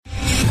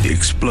The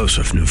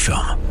explosive new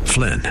film,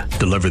 Flynn,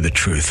 deliver the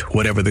truth,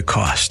 whatever the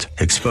cost,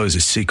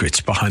 exposes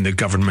secrets behind the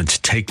government's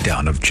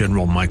takedown of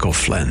General Michael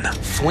Flynn.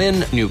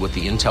 Flynn knew what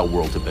the intel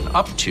world had been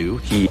up to.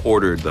 He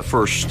ordered the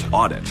first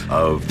audit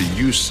of the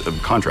use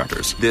of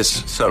contractors.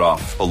 This set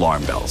off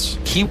alarm bells.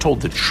 He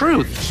told the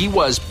truth. He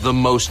was the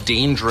most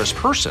dangerous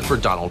person for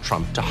Donald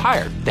Trump to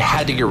hire. They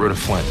had to get rid of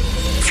Flynn.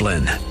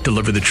 Flynn,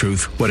 deliver the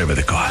truth, whatever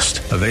the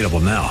cost. Available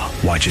now.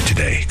 Watch it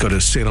today. Go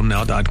to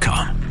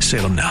salemnow.com.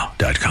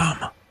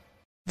 salemnow.com.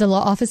 The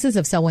law offices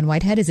of Selwyn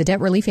Whitehead is a debt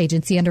relief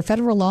agency under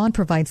federal law and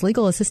provides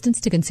legal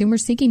assistance to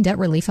consumers seeking debt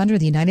relief under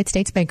the United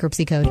States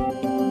Bankruptcy Code.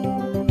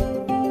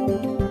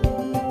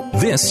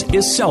 This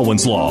is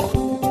Selwyn's Law.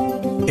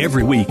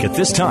 Every week at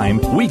this time,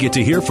 we get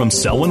to hear from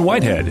Selwyn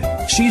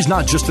Whitehead. She's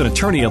not just an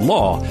attorney at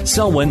law.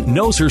 Selwyn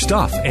knows her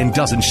stuff and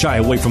doesn't shy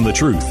away from the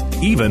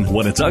truth, even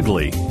when it's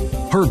ugly.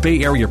 Her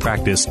Bay Area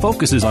practice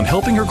focuses on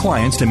helping her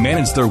clients to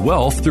manage their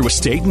wealth through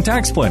estate and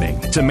tax planning,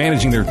 to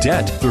managing their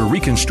debt through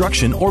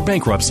reconstruction or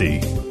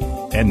bankruptcy.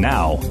 And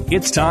now,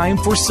 it's time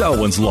for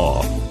Selwyn's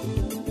Law.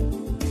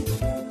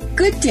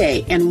 Good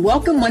day, and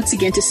welcome once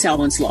again to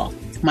Selwyn's Law.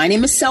 My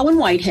name is Selwyn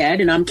Whitehead,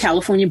 and I'm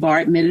California Bar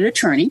Admitted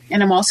Attorney,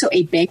 and I'm also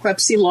a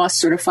bankruptcy law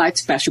certified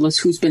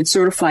specialist who's been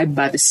certified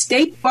by the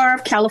State Bar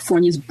of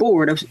California's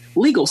Board of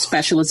Legal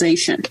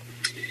Specialization.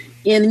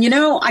 And,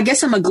 I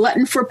guess I'm a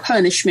glutton for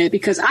punishment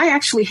because I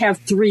actually have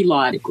 3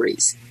 law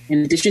degrees.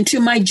 In addition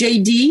to my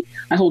JD,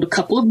 I hold a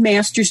couple of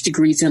master's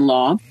degrees in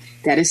law.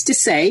 That is to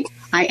say,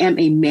 I am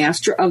a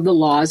master of the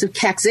laws of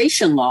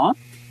taxation law,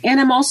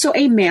 and I'm also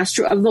a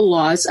master of the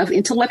laws of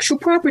intellectual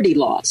property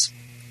laws.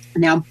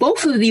 Now,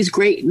 both of these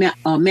great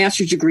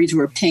master's degrees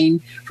were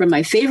obtained from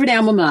my favorite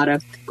alma mater,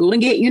 Golden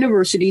Gate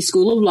University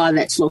School of Law,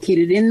 that's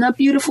located in the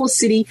beautiful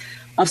city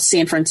of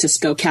San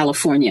Francisco,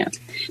 California.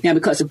 Now,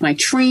 because of my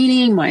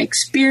training, my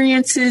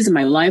experiences, and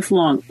my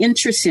lifelong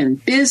interest in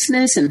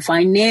business and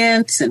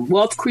finance and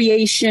wealth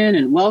creation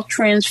and wealth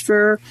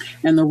transfer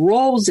and the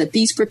roles that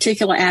these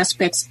particular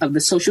aspects of the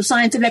social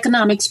science of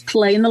economics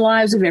play in the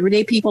lives of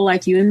everyday people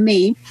like you and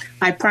me,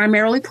 I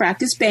primarily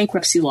practice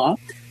bankruptcy law,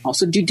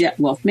 also do debt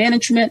wealth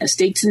management,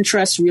 estates and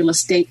trusts, real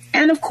estate,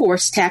 and of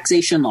course,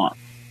 taxation law.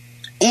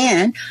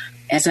 And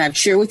as I've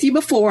shared with you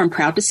before, I'm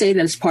proud to say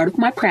that as part of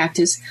my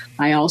practice,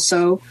 I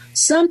also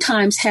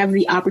sometimes have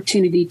the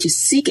opportunity to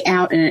seek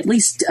out and at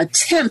least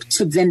attempt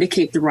to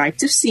vindicate the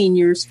rights of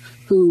seniors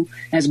who,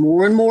 as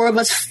more and more of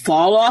us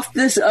fall off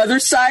this other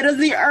side of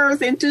the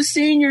earth into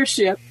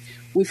seniorship,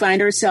 we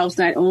find ourselves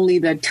not only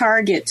the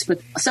targets,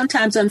 but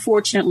sometimes,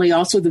 unfortunately,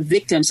 also the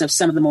victims of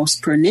some of the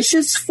most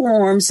pernicious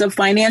forms of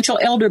financial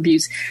elder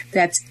abuse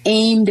that's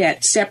aimed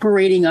at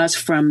separating us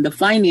from the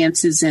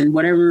finances and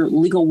whatever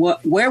legal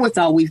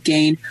wherewithal we've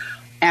gained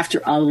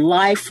after a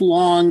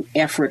lifelong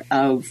effort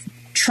of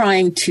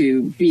trying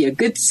to be a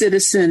good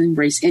citizen,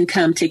 raise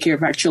income, take care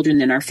of our children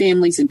and our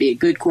families, and be a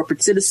good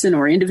corporate citizen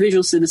or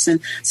individual citizen.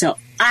 So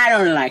I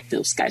don't like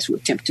those guys who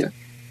attempt to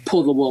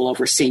pull the wool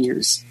over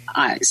seniors'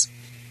 eyes.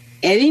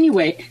 At any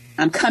rate,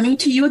 I'm coming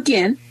to you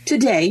again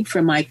today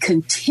from my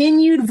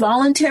continued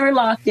voluntary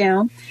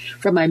lockdown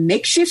from my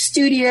makeshift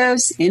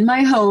studios in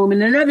my home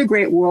in another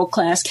great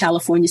world-class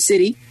California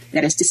city,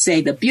 that is to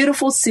say, the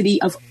beautiful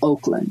city of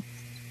Oakland.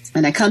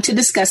 And I come to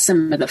discuss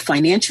some of the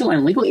financial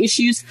and legal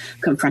issues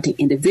confronting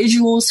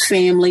individuals,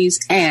 families,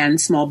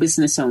 and small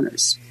business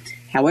owners.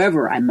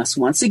 However, I must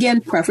once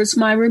again preface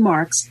my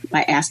remarks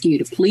by asking you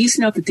to please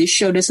note that this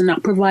show does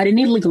not provide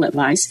any legal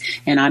advice,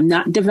 and I'm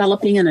not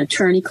developing an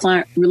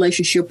attorney-client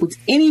relationship with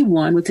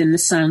anyone within the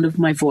sound of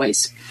my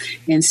voice.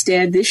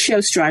 Instead, this show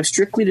strives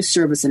strictly to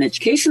serve as an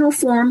educational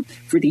forum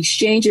for the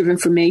exchange of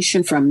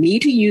information from me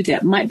to you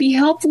that might be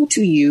helpful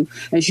to you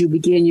as you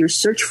begin your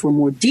search for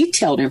more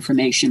detailed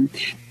information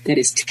that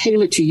is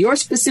tailored to your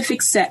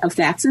specific set of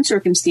facts and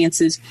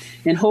circumstances,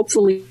 and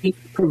hopefully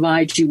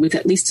provide you with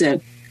at least an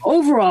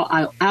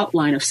overall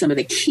outline of some of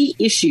the key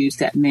issues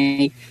that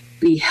may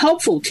be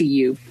helpful to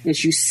you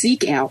as you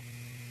seek out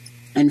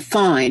and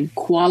find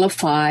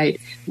qualified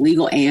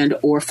legal and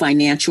or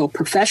financial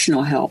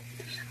professional help,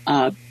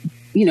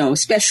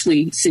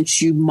 especially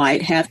since you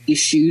might have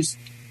issues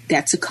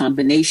that's a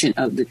combination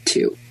of the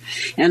two.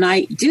 And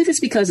I do this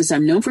because, as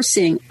I'm known for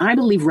saying, I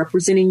believe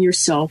representing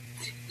yourself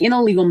in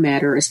a legal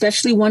matter,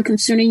 especially one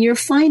concerning your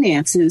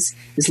finances,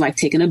 is like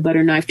taking a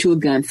butter knife to a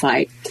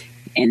gunfight.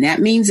 And that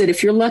means that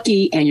if you're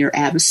lucky and your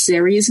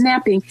adversary is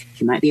napping,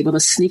 you might be able to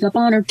sneak up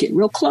on her, get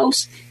real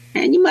close,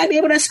 and you might be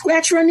able to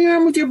scratch her on the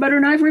arm with your butter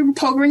knife or even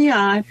poke her in the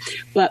eye.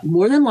 But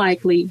more than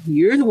likely,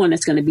 you're the one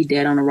that's going to be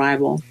dead on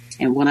arrival.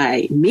 And what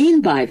I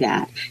mean by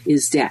that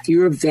is that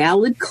your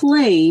valid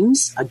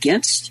claims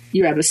against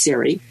your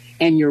adversary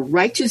and your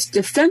righteous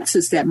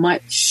defenses that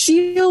might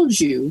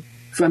shield you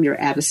from your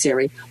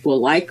adversary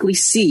will likely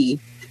see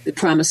the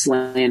promised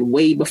land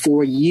way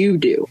before you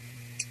do.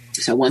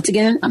 So once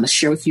again, I'm going to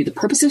share with you the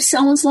purpose of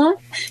Selwyn's Law,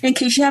 in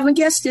case you haven't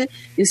guessed it,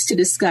 is to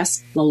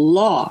discuss the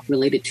law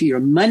related to your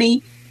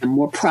money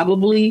more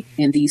probably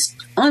in these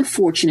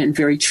unfortunate and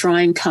very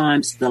trying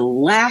times, the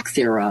lack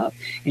thereof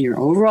in your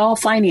overall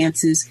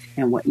finances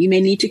and what you may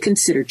need to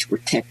consider to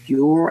protect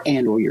your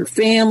and or your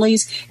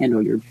families and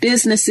or your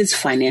businesses,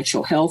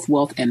 financial health,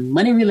 wealth, and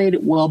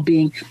money-related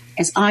well-being,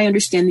 as I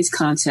understand these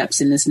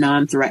concepts in this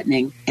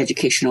non-threatening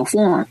educational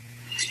forum.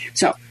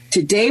 So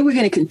today, we're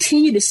going to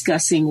continue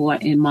discussing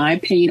what, in my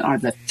opinion, are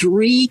the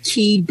 3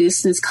 key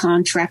business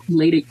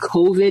contract-related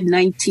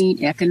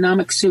COVID-19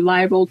 economic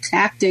survival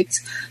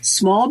tactics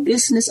small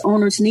business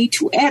owners need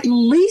to at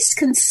least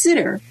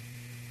consider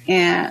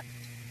in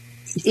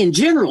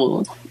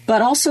general,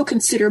 but also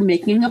consider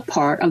making a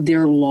part of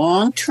their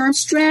long-term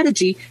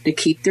strategy to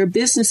keep their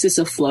businesses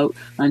afloat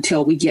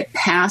until we get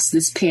past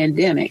this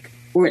pandemic,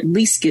 or at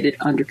least get it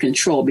under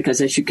control,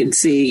 because as you can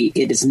see,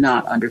 it is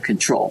not under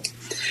control.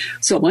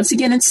 So once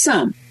again, in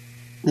sum,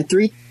 the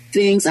 3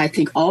 things I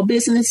think all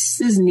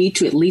businesses need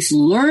to at least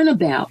learn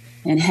about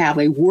and have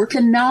a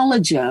working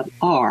knowledge of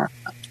are,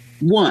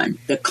 1,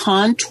 the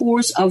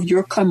contours of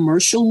your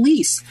commercial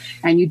lease.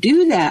 And you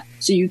do that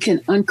so you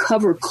can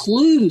uncover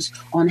clues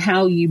on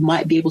how you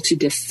might be able to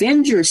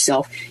defend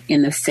yourself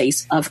in the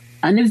face of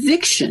an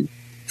eviction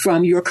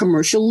from your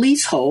commercial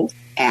leasehold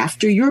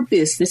after your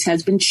business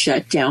has been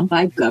shut down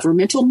by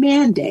governmental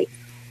mandate,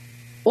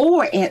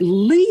 or at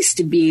least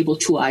to be able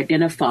to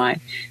identify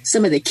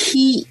some of the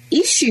key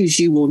issues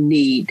you will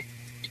need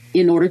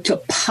in order to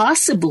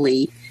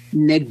possibly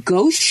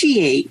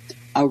negotiate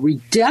a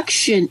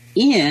reduction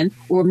in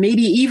or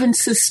maybe even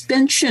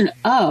suspension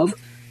of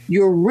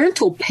your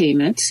rental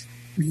payments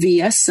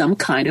via some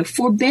kind of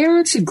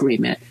forbearance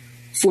agreement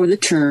for the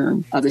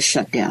term of the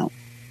shutdown.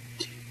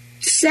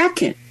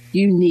 Second,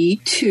 you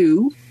need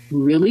to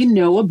really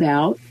know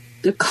about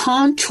the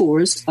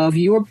contours of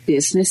your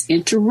business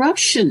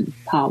interruption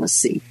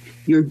policy,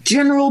 your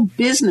general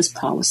business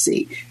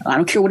policy. I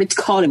don't care what it's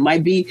called. It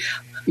might be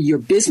your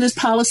business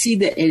policy,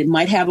 that it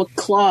might have a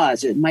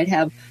clause, it might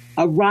have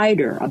a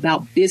rider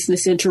about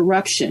business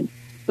interruption,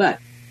 but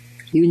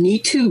you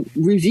need to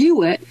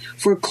review it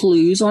for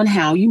clues on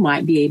how you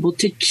might be able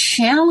to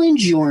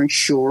challenge your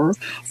insurer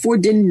for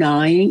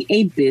denying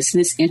a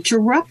business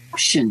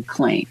interruption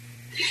claim.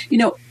 You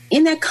know,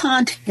 in that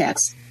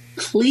context,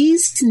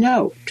 please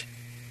note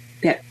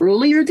that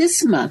earlier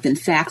this month, in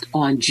fact,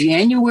 on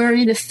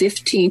January the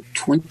 15th,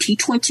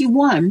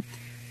 2021,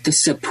 the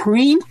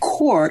Supreme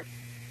Court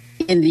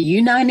in the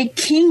United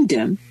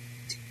Kingdom,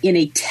 in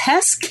a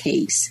test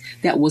case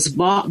that was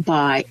brought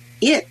by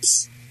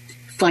its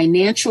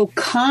Financial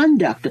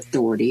Conduct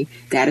Authority,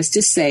 that is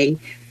to say,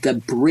 the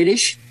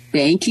British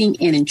Banking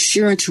and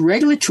Insurance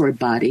Regulatory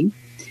Body,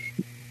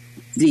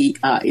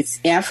 it's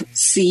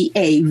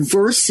FCA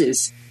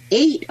versus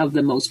 8 of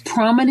the most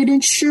prominent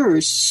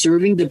insurers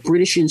serving the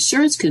British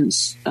insurance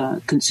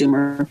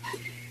consumer,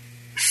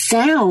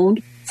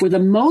 found, for the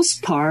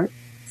most part,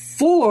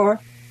 for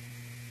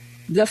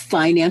the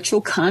Financial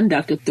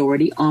Conduct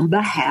Authority on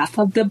behalf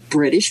of the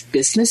British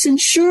business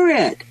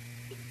insured,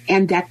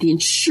 and that the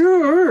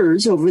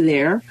insurers over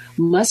there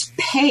must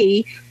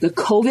pay the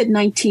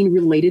COVID-19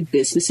 related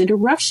business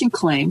interruption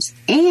claims,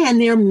 and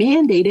they're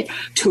mandated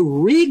to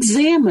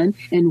re-examine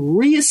and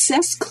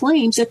reassess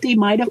claims that they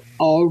might have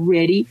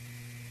already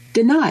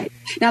denied.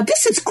 Now,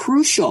 this is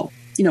crucial.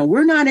 You know,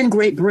 we're not in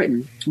Great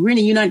Britain. We're in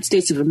the United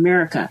States of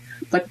America,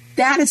 but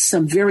that is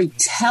some very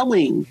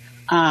telling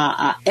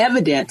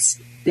evidence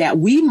that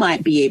we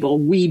might be able,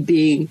 we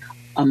being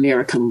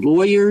American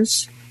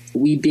lawyers,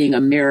 we being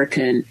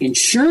American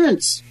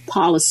insurance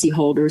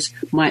policyholders,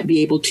 might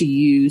be able to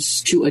use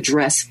to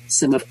address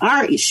some of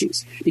our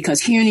issues.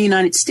 Because here in the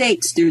United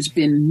States, there's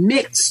been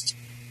mixed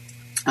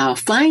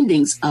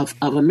findings of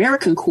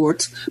American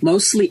courts,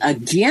 mostly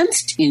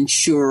against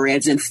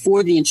insurers and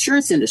for the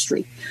insurance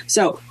industry.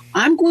 So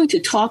I'm going to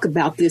talk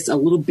about this a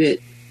little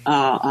bit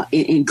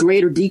in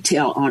greater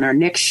detail on our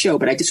next show,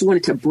 but I just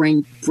wanted to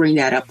bring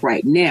that up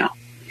right now.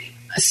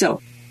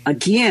 So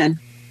again,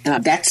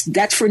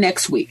 that's for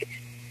next week.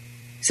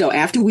 So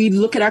after we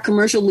look at our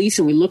commercial lease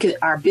and we look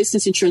at our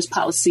business insurance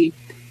policy,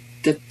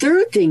 the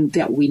third thing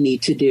that we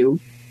need to do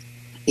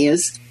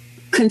is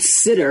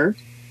consider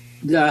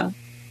the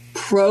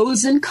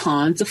pros and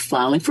cons of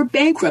filing for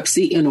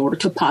bankruptcy in order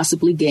to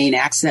possibly gain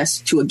access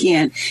to,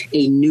 again,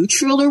 a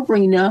neutral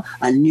arena,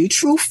 a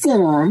neutral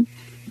forum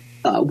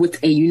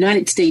with a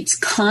United States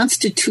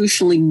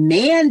constitutionally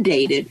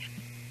mandated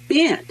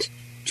bent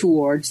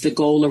towards the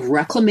goal of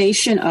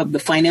reclamation of the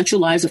financial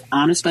lives of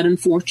honest but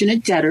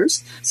unfortunate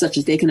debtors, such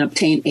as they can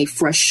obtain a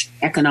fresh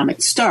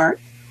economic start,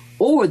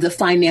 or the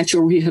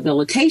financial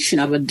rehabilitation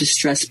of a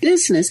distressed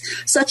business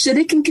such that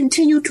it can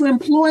continue to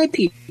employ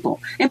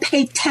people and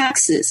pay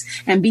taxes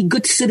and be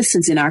good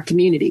citizens in our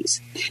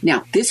communities.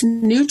 Now, this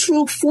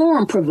neutral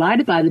forum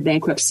provided by the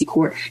bankruptcy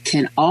court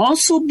can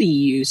also be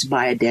used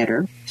by a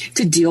debtor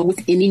to deal with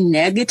any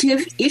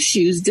negative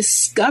issues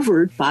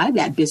discovered by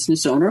that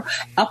business owner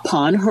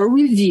upon her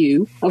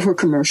review of her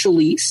commercial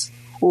lease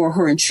or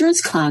her insurance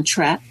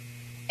contract.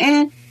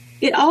 And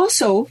it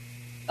also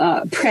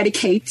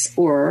predicates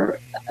or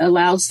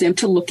allows them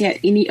to look at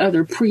any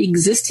other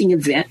pre-existing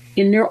event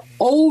in their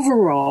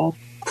overall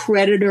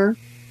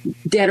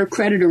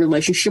debtor-creditor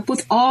relationship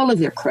with all of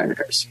their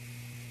creditors.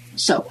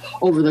 So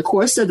over the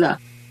course of the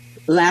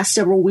last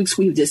several weeks,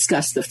 we've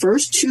discussed the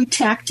first two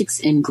tactics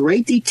in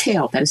great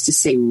detail. That is to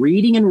say,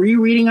 reading and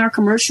rereading our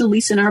commercial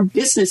lease and our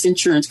business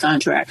insurance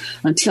contract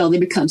until they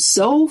become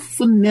so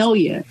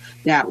familiar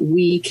that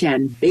we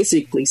can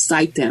basically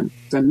cite them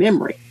from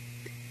memory.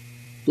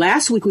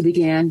 Last week, we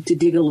began to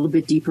dig a little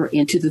bit deeper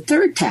into the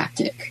third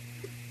tactic.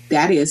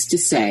 That is to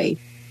say,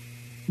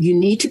 you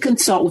need to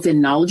consult with a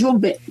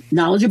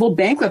knowledgeable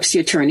bankruptcy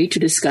attorney to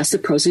discuss the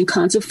pros and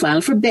cons of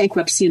filing for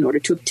bankruptcy in order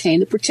to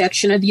obtain the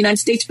protection of the United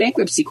States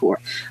Bankruptcy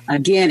Court.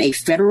 Again, a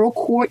federal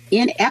court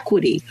in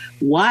equity,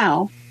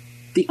 while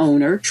the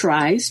owner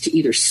tries to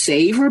either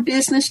save her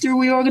business through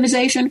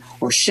reorganization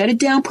or shut it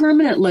down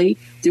permanently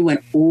through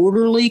an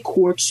orderly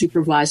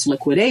court-supervised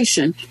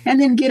liquidation, and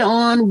then get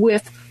on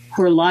with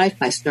her life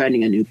by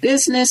starting a new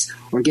business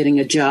or getting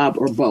a job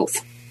or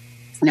both.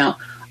 Now,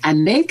 I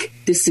make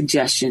this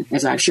suggestion,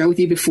 as I've shared with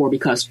you before,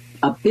 because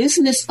a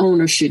business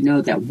owner should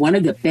know that one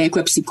of the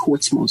bankruptcy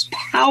court's most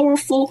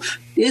powerful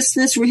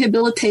business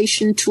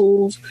rehabilitation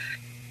tools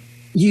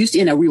used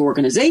in a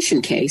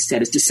reorganization case,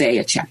 that is to say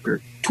a Chapter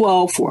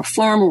 12 for a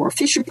farmer or a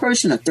fisher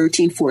person, a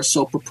 13 for a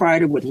sole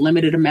proprietor with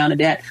limited amount of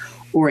debt,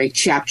 or a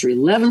Chapter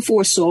 11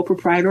 for a sole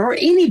proprietor, or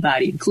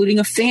anybody, including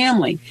a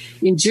family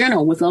in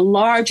general with a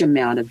large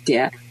amount of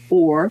debt,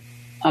 or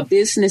a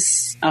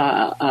business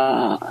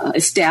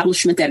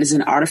establishment that is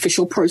an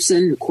artificial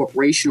person, a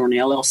corporation or an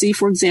LLC,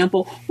 for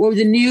example, or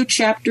the new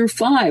Chapter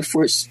 5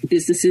 for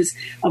businesses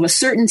of a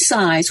certain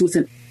size with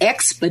an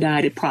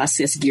expedited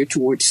process geared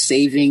towards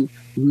saving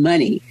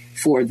money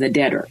for the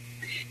debtor.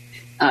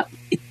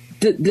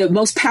 The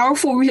most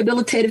powerful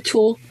rehabilitative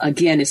tool,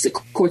 again, is the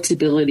court's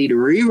ability to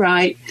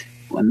rewrite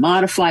or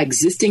modify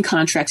existing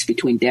contracts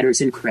between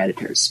debtors and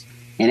creditors.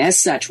 And as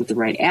such, with the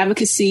right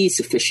advocacy,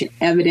 sufficient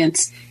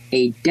evidence,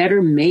 a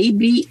debtor may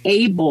be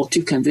able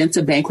to convince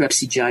a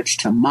bankruptcy judge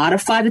to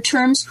modify the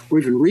terms or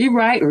even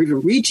rewrite or even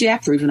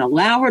reject or even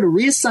allow her to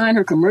reassign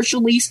her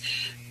commercial lease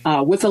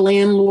with a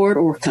landlord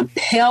or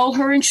compel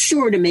her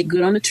insurer to make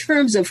good on the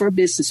terms of her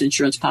business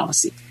insurance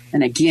policy.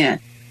 And again,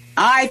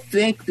 I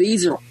think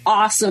these are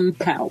awesome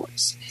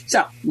powers.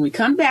 So when we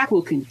come back,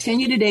 we'll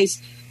continue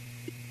today's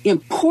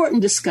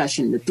important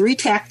discussion, the three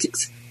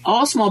tactics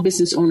all small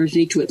business owners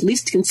need to at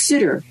least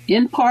consider,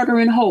 in part or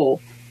in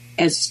whole,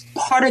 as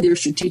part of their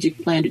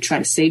strategic plan to try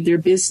to save their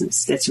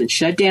business that's been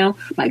shut down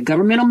by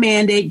governmental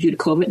mandate due to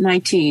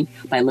COVID-19,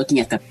 by looking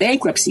at the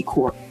bankruptcy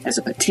court as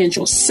a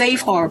potential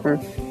safe harbor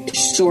to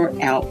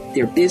sort out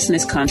their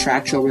business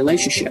contractual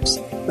relationships.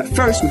 But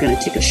first, we're going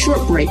to take a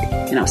short break,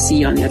 and I'll see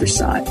you on the other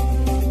side.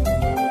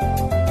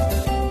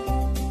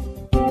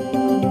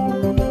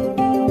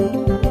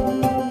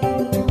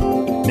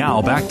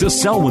 Now back to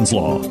Selwyn's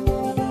Law.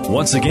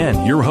 Once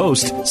again, your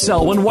host,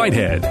 Selwyn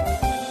Whitehead.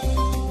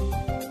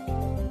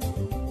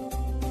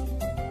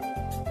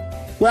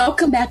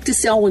 Welcome back to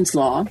Selwyn's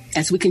Law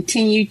as we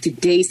continue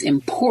today's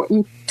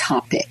important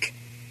topic.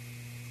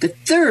 The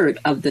third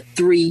of the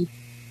three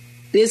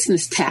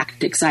business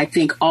tactics I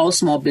think all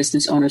small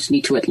business owners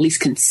need to at least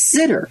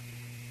consider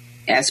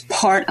as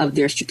part of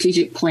their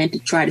strategic plan to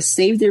try to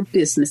save their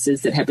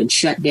businesses that have been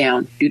shut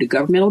down due to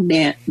governmental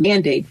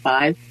mandate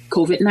by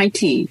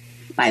COVID-19,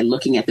 by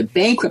looking at the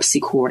bankruptcy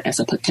court as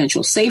a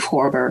potential safe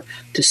harbor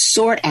to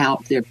sort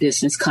out their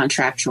business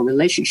contractual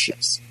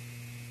relationships.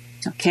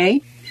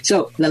 Okay?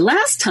 So the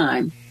last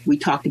time we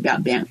talked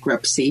about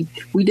bankruptcy,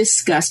 we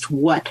discussed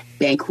what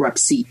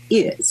bankruptcy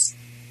is.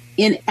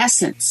 In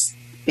essence,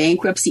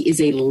 bankruptcy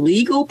is a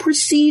legal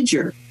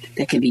procedure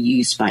that can be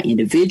used by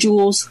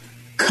individuals,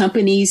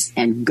 companies,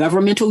 and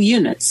governmental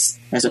units,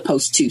 as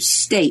opposed to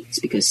states,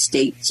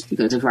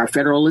 because of our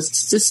federalist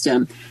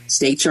system,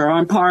 states are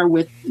on par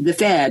with the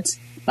feds,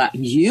 but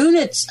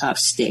units of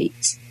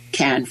states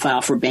can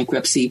file for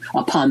bankruptcy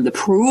upon the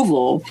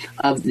approval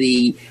of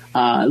the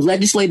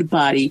legislative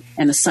body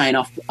and the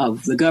sign-off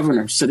of the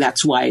governor. So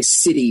that's why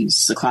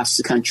cities across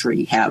the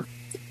country have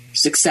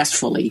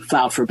successfully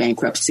filed for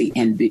bankruptcy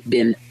and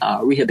been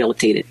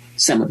rehabilitated,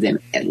 some of them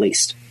at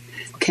least.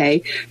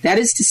 Okay? That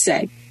is to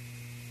say,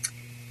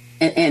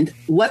 and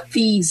what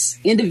these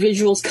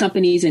individuals,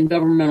 companies, and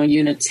governmental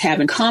units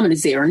have in common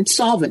is they are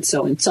insolvent.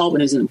 So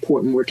insolvent is an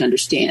important word to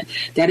understand.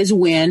 That is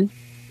when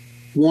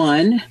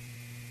one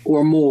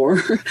or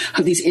more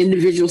of these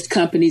individuals,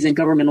 companies, and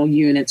governmental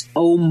units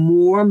owe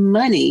more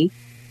money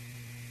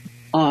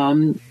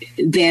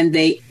than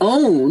they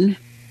own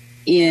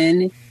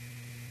in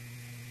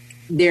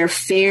the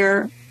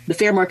fair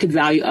market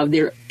value of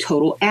their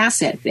total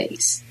asset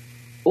base.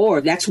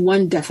 Or that's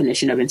one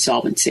definition of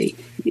insolvency.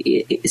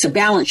 It's a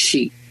balance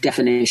sheet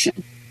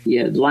definition.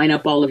 You line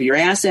up all of your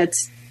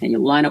assets and you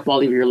line up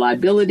all of your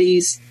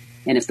liabilities.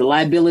 And if the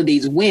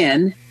liabilities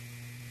win,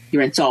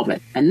 you're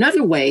insolvent.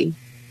 Another way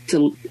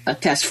to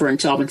attest for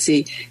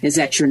insolvency is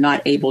that you're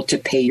not able to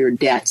pay your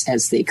debts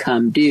as they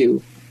come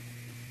due.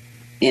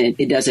 And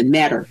it doesn't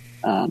matter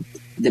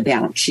the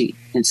balance sheet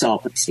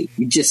insolvency.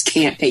 You just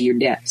can't pay your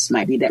debts.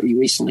 Might be that you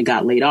recently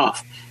got laid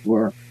off,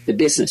 or the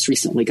business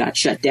recently got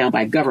shut down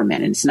by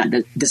government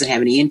and doesn't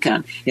have any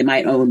income. It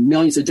might own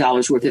millions of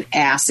dollars worth of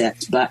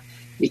assets, but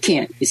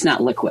it's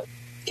not liquid.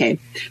 Okay.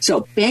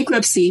 So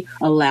bankruptcy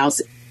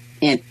allows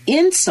an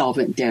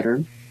insolvent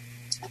debtor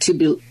to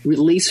be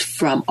released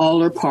from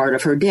all or part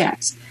of her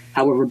debts.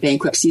 However,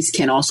 bankruptcies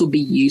can also be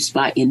used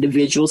by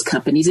individuals,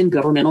 companies, and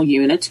governmental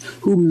units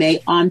who may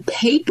on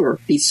paper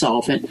be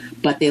solvent,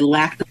 but they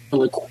lack the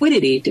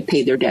liquidity to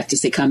pay their debts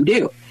as they come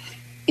due.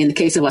 In the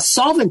case of a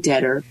solvent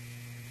debtor,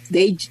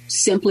 they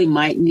simply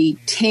might need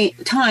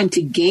time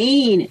to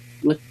gain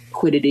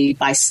liquidity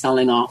by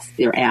selling off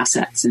their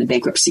assets, and the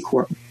bankruptcy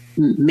court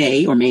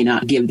may or may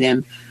not give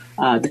them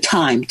the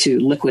time to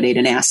liquidate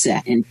an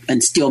asset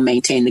and still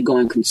maintain the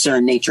going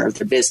concern nature of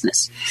their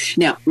business.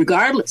 Now,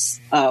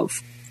 regardless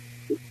of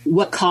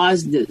what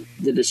caused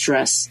the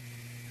distress,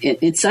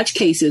 in such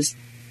cases,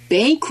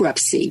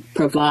 bankruptcy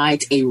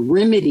provides a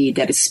remedy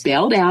that is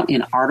spelled out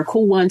in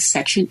Article 1,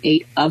 Section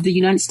 8 of the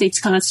United States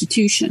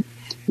Constitution,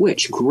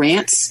 which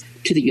grants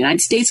to the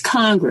United States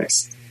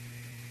Congress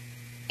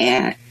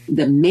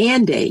the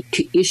mandate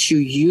to issue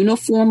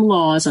uniform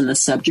laws on the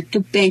subject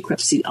of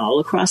bankruptcy all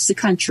across the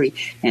country.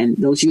 And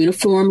those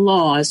uniform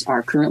laws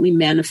are currently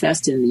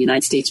manifested in the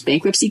United States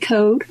Bankruptcy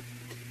Code,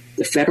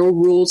 the Federal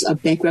Rules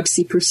of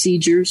Bankruptcy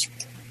Procedures,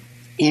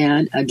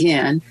 and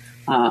again,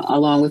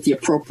 along with the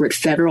appropriate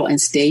federal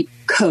and state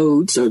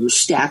codes or the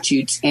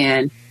statutes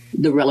and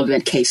the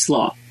relevant case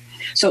law.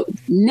 So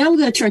now we're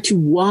going to turn to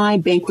why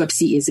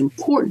bankruptcy is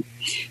important.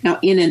 Now,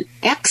 in an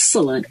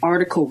excellent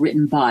article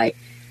written by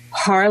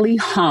Harley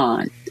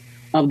Hahn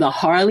of the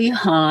Harley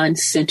Hahn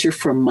Center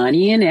for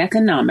Money and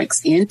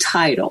Economics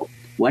entitled,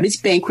 "What is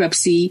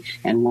Bankruptcy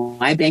and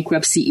Why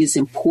Bankruptcy is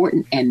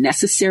Important and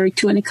Necessary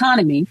to an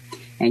Economy?"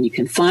 And you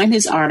can find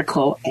his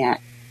article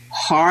at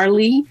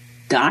harley.com.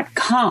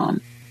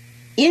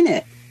 In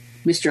it,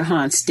 Mr.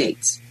 Hahn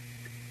states,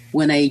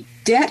 when a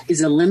debt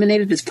is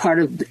eliminated as part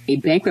of a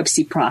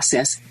bankruptcy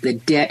process, the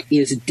debt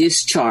is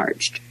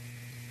discharged.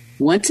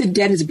 Once a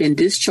debt has been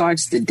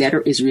discharged, the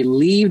debtor is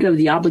relieved of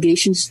the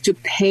obligations to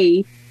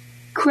pay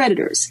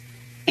creditors,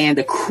 and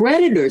the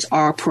creditors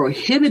are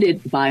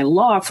prohibited by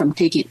law from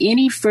taking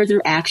any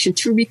further action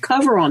to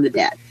recover on the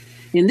debt.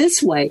 In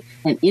this way,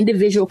 an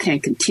individual can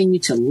continue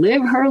to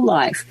live her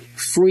life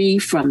free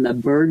from the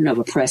burden of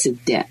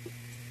oppressive debt.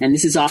 And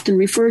this is often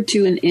referred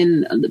to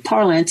in the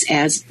parlance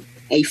as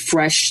a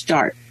fresh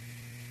start.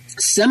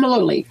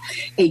 Similarly,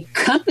 a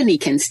company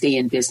can stay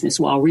in business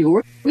while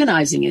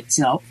reorganizing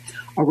itself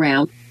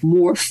around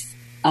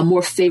a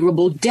more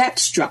favorable debt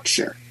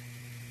structure.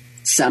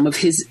 Some of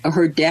his or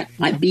her debt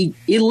might be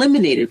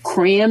eliminated,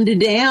 crammed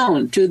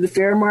down to the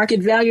fair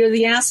market value of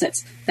the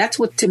assets. That's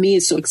what, to me,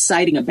 is so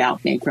exciting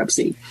about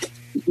bankruptcy.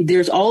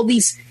 There's all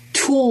these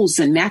tools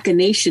and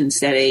machinations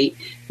that a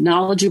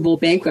knowledgeable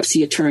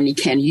bankruptcy attorney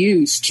can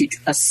use to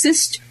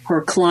assist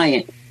her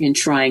client in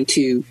trying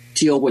to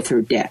deal with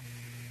her debt.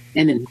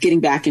 And then getting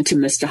back into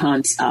Mr.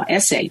 Hahn's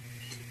essay,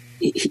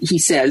 he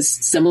says,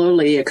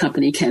 similarly, a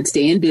company can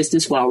stay in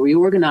business while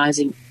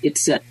reorganizing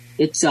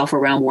itself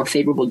around more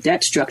favorable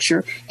debt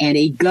structure, and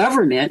a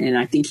government, and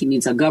I think he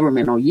means a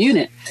governmental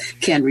unit,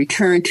 can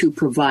return to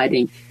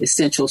providing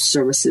essential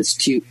services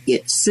to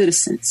its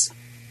citizens.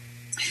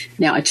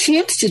 Now, a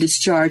chance to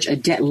discharge a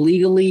debt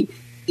legally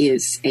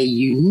is a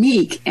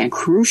unique and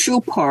crucial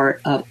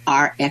part of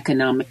our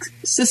economic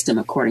system,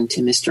 according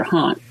to Mr.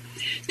 Hahn.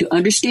 To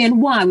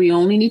understand why, we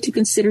only need to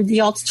consider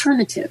the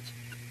alternative.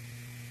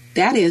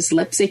 That is,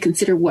 let's say,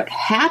 consider what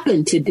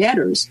happened to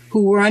debtors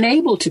who were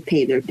unable to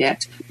pay their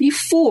debts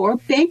before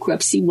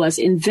bankruptcy was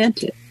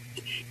invented.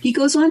 He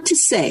goes on to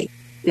say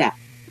that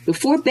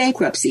before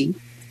bankruptcy,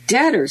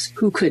 debtors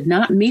who could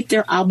not meet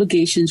their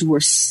obligations were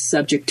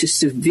subject to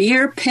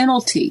severe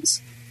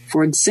penalties.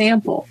 For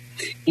example,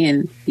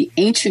 in the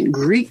ancient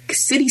Greek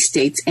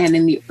city-states and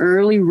in the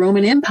early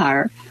Roman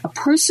Empire, a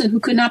person who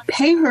could not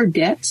pay her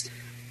debts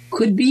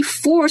could be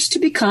forced to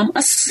become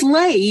a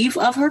slave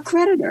of her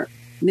creditor.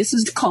 This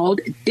is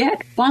called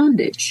debt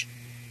bondage.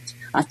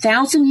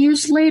 1,000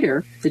 years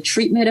later, the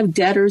treatment of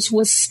debtors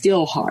was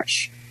still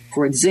harsh.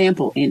 For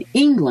example, in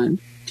England,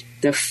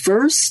 the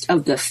first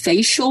of the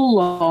facial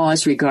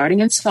laws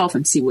regarding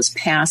insolvency was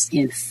passed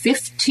in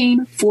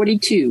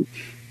 1542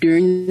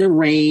 during the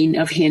reign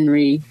of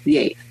Henry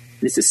VIII.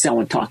 This is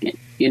Selwyn talking.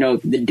 You know,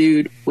 the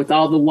dude with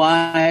all the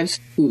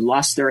wives who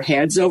lost their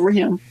heads over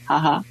him.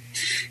 Haha.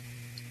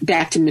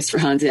 Back to Mr.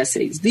 Hahn's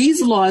essays.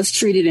 These laws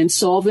treated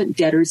insolvent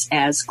debtors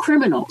as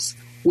criminals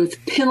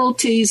with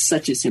penalties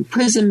such as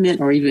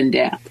imprisonment or even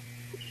death.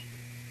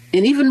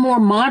 In even more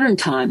modern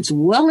times,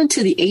 well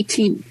into the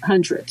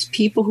 1800s,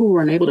 people who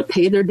were unable to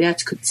pay their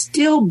debts could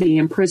still be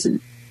imprisoned.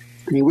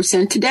 They were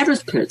sent to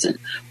debtor's prison,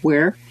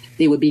 where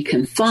they would be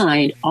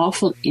confined,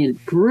 often in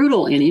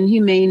brutal and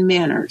inhumane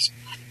manners.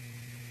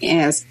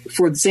 As,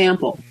 for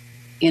example,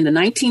 in the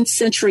 19th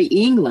century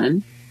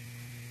England,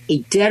 a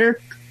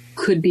debtor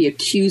could be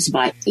accused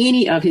by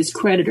any of his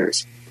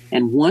creditors.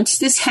 And once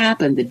this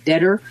happened, the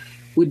debtor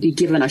would be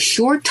given a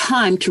short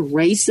time to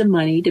raise the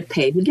money to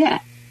pay the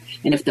debt.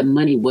 And if the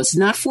money was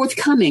not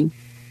forthcoming,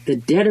 the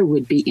debtor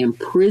would be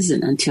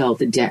imprisoned until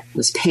the debt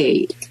was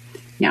paid.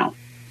 Now,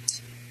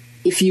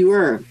 if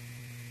you're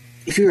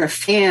a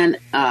fan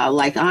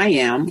like I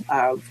am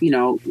of,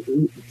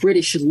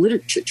 British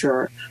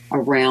literature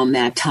around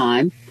that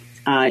time,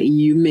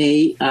 you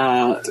may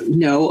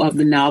know of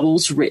the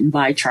novels written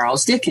by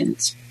Charles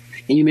Dickens.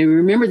 And you may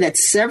remember that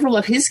several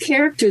of his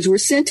characters were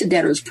sent to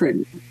debtor's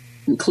prison,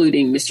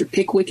 including Mr.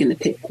 Pickwick in the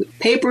Pickwick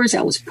Papers,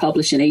 that was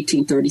published in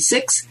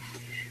 1836,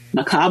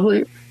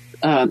 Macabre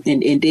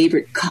and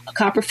David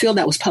Copperfield,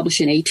 that was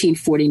published in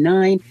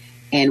 1849,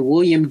 and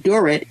William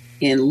Dorrit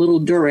in Little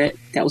Dorrit,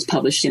 that was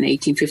published in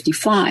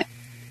 1855.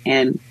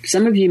 And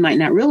some of you might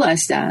not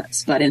realize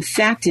that, but in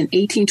fact, in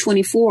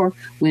 1824,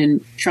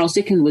 when Charles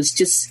Dickens was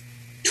just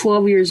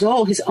 12 years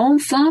old, his own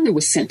father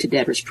was sent to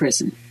debtor's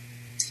prison.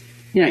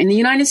 In the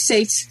United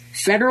States,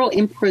 federal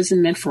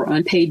imprisonment for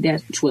unpaid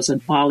debts was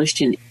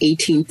abolished in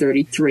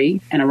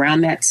 1833, and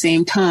around that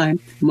same time,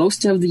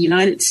 most of the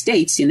United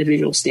States,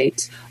 individual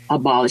states,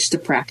 abolished the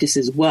practice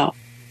as well.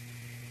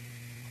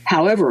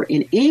 However,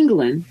 in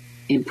England,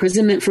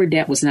 imprisonment for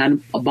debt was not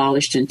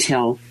abolished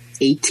until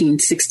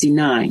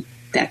 1869.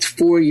 That's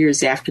 4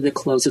 years after the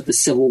close of the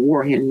Civil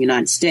War here in the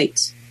United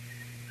States.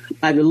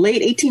 By the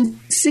late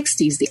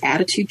 1860s, the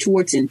attitude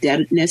towards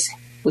indebtedness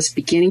was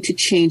beginning to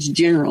change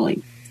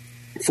generally.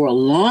 For a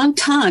long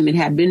time, it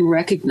had been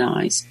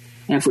recognized,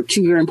 and for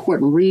two very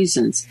important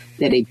reasons,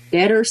 that a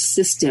better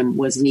system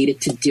was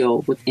needed to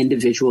deal with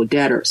individual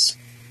debtors.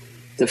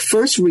 The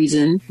first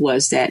reason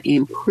was that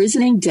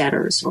imprisoning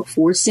debtors or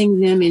forcing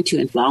them into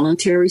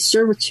involuntary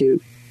servitude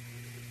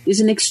is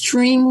an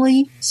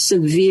extremely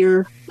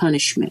severe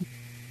punishment.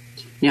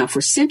 Now,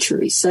 for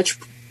centuries, such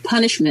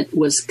punishment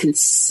was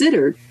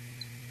considered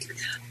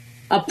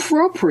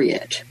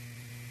appropriate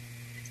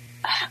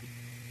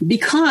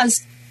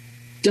because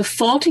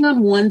defaulting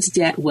on one's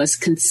debt was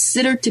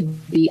considered to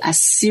be a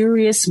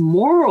serious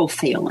moral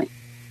failing.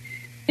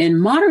 In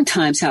modern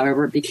times,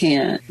 however, it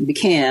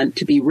began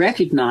to be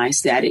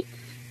recognized that it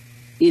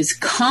is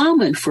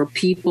common for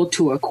people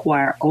to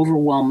acquire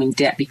overwhelming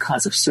debt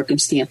because of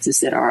circumstances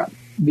that are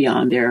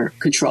beyond their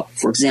control.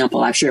 For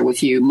example, I've shared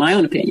with you my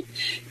own opinion.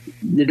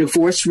 The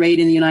divorce rate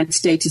in the United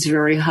States is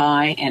very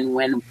high, and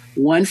when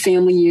one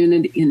family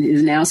unit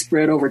is now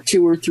spread over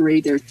two or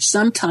three, there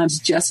sometimes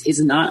just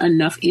is not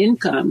enough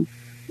income,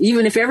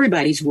 even if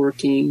everybody's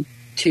working,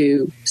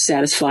 to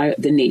satisfy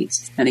the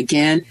needs. And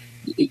again,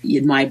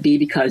 it might be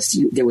because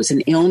there was an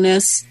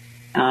illness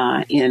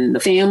in the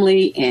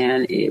family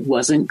and it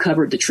wasn't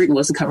covered, the treatment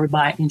wasn't covered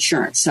by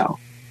insurance. So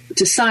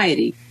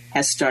society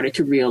has started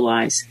to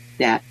realize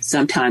that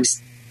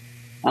sometimes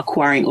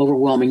acquiring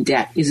overwhelming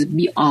debt is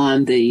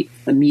beyond the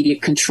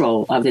immediate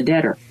control of the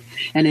debtor.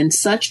 And in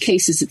such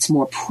cases, it's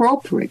more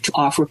appropriate to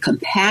offer a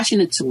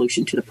compassionate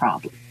solution to the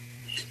problem.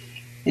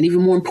 An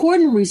even more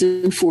important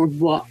reason for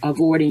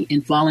avoiding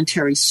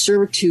involuntary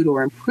servitude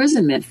or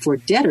imprisonment for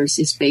debtors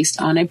is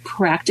based on a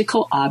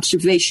practical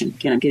observation.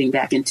 Again, I'm getting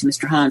back into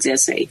Mr. Hahn's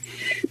essay.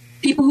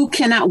 People who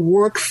cannot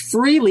work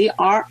freely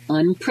are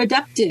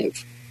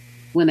unproductive.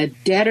 When a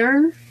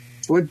debtor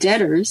or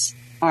debtors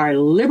are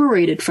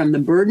liberated from the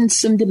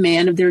burdensome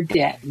demand of their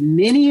debt,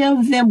 many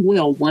of them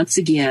will once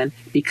again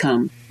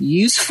become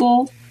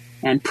useful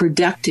and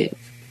productive.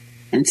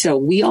 And so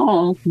we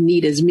all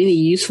need as many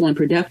useful and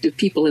productive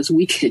people as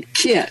we can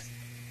get.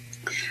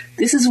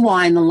 This is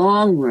why in the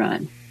long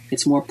run,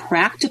 it's more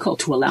practical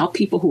to allow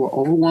people who are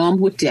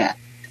overwhelmed with debt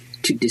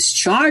to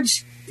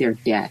discharge their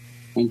debt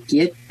and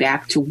get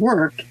back to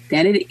work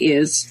than it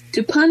is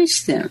to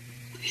punish them.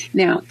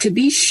 Now, to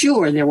be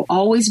sure, there will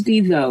always be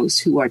those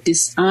who are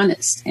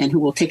dishonest and who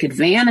will take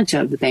advantage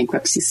of the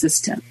bankruptcy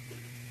system.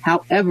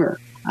 However,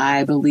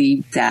 I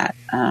believe that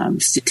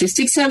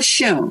statistics have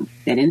shown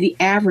that in the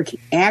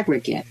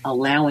aggregate,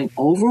 allowing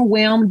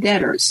overwhelmed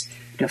debtors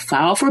to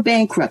file for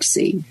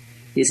bankruptcy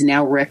is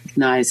now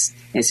recognized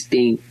as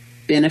being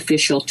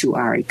beneficial to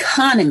our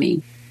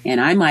economy,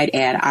 and I might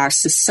add our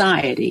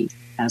society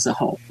as a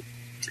whole.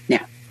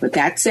 Now, with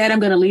that said, I'm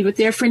going to leave it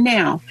there for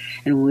now,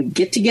 and when we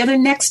get together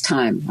next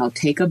time, I'll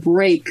take a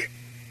break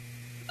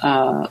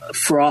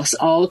for us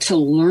all to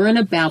learn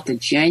about the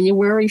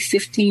January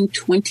 15,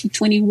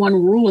 2021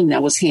 ruling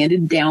that was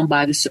handed down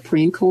by the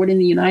Supreme Court in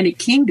the United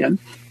Kingdom,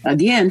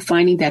 again,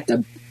 finding that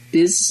the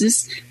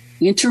business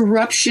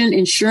interruption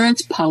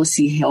insurance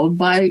policy held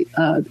by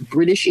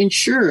British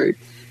insured,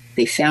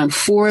 they found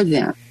for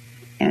them.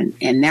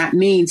 And that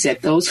means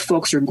that those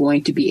folks are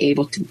going to be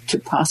able to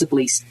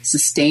possibly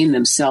sustain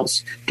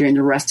themselves during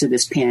the rest of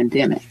this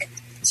pandemic.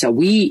 So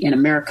we in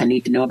America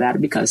need to know about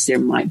it because there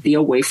might be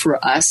a way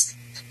for us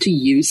to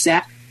use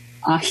that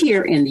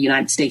here in the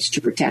United States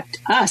to protect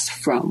us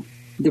from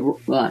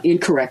the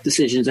incorrect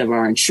decisions of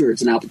our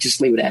insureds. And I'll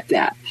just leave it at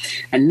that.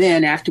 And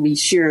then after we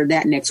share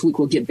that next week,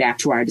 we'll get back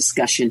to our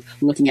discussion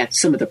looking at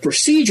some of the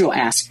procedural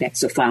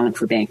aspects of filing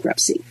for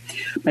bankruptcy.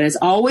 But as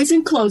always,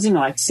 in closing,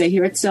 I like to say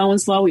here at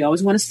Selwyn's Law, we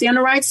always want to stay on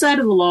the right side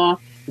of the law.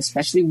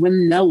 especially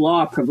when the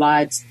law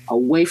provides a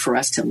way for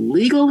us to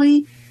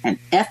legally and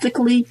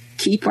ethically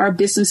keep our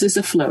businesses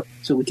afloat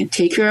so we can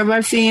take care of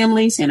our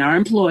families and our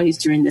employees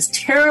during this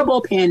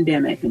terrible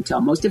pandemic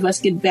until most of us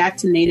get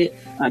vaccinated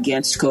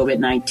against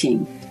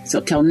COVID-19.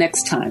 So till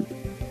next time,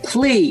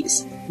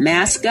 please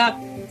mask up,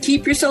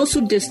 keep your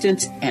social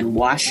distance, and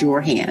wash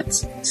your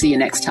hands. See you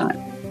next time.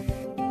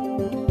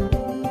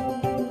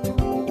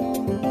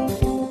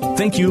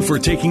 Thank you for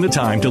taking the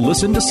time to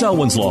listen to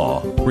Selwyn's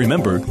Law.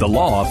 Remember, the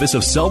Law Office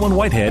of Selwyn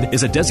Whitehead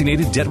is a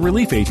designated debt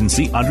relief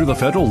agency under the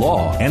federal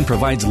law and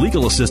provides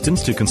legal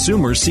assistance to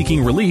consumers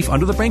seeking relief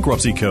under the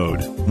Bankruptcy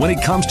Code. When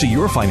it comes to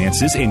your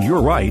finances and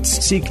your rights,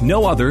 seek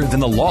no other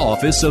than the Law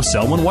Office of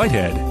Selwyn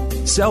Whitehead.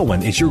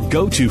 Selwyn is your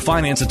go-to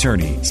finance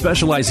attorney,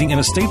 specializing in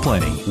estate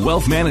planning,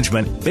 wealth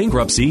management,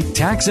 bankruptcy,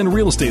 tax, and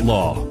real estate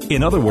law.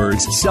 In other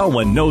words,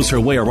 Selwyn knows her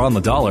way around the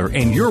dollar,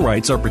 and your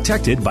rights are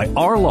protected by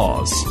our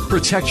laws.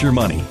 Protect your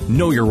money.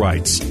 Know your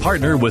rights.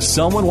 Partner with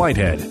Selwyn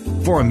Whitehead.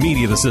 For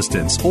immediate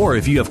assistance, or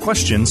if you have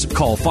questions,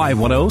 call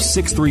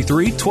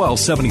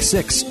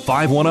 510-633-1276,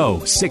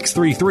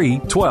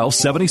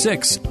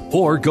 510-633-1276,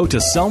 or go to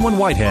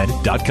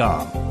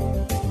SelwynWhitehead.com.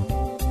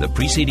 The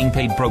preceding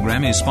paid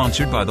program is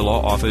sponsored by the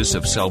Law Office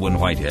of Selwyn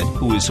Whitehead,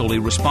 who is solely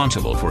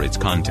responsible for its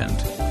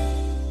content.